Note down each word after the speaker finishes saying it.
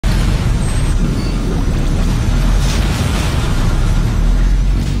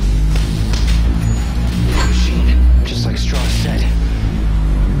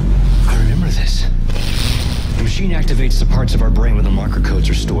the parts of our brain where the marker codes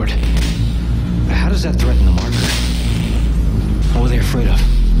are stored. But how does that threaten the marker? What were they afraid of?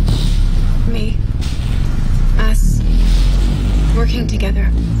 Me. Us. Working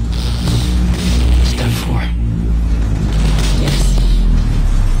together. Step 4. Yes.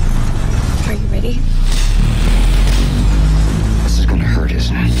 Are you ready? This is gonna hurt,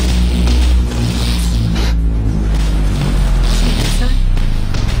 isn't it? Son?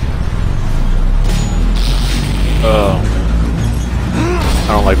 Oh.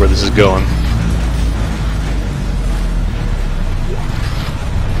 I don't like where this is going.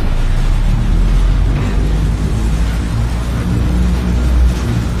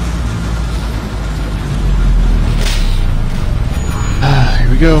 Here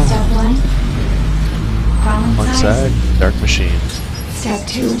we go. Step 1. Crawl One inside. side, dark machine. Step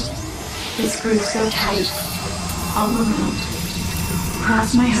 2. The screws so tight. All around.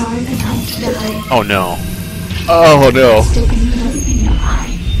 Cross my heart and hope to die. Oh no. Oh no. Stick a needle in your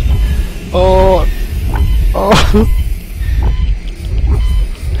eye. Oh. Oh.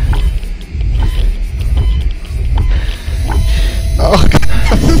 Oh,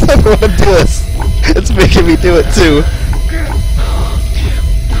 I don't want to do this. It's making me do it too.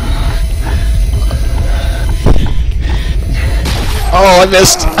 Oh, I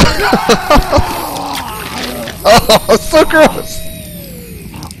missed. Oh, so gross.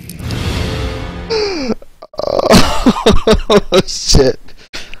 Oh, shit.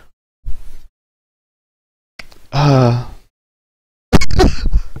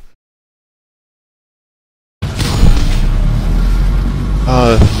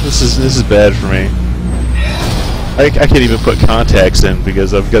 This is bad for me. I can't even put contacts in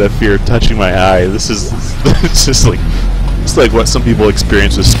because I've got a fear of touching my eye. This is it's just like it's like what some people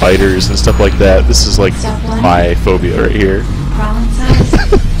experience with spiders and stuff like that. This is like my phobia right here. Crawl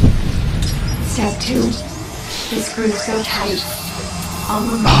inside. Step 2. The screws so tight. All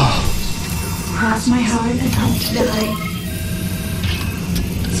around. Cross my heart and hope to die.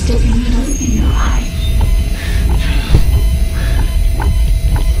 Stick a needle in your eye.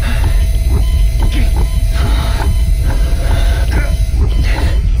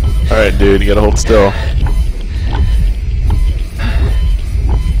 Alright, dude, you gotta hold still.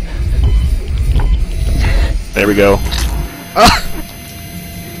 There we go. Ah!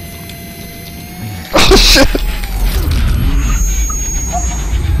 Oh shit!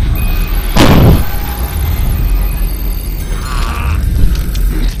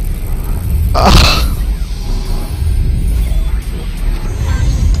 Ah!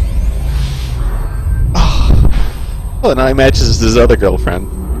 Oh, now he matches his other girlfriend.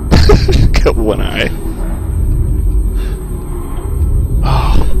 Got one eye.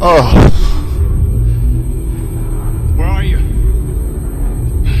 Oh. Oh. Where are you?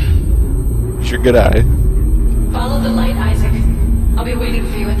 It's your good eye. Follow the light, Isaac. I'll be waiting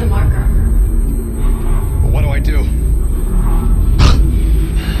for you at the marker.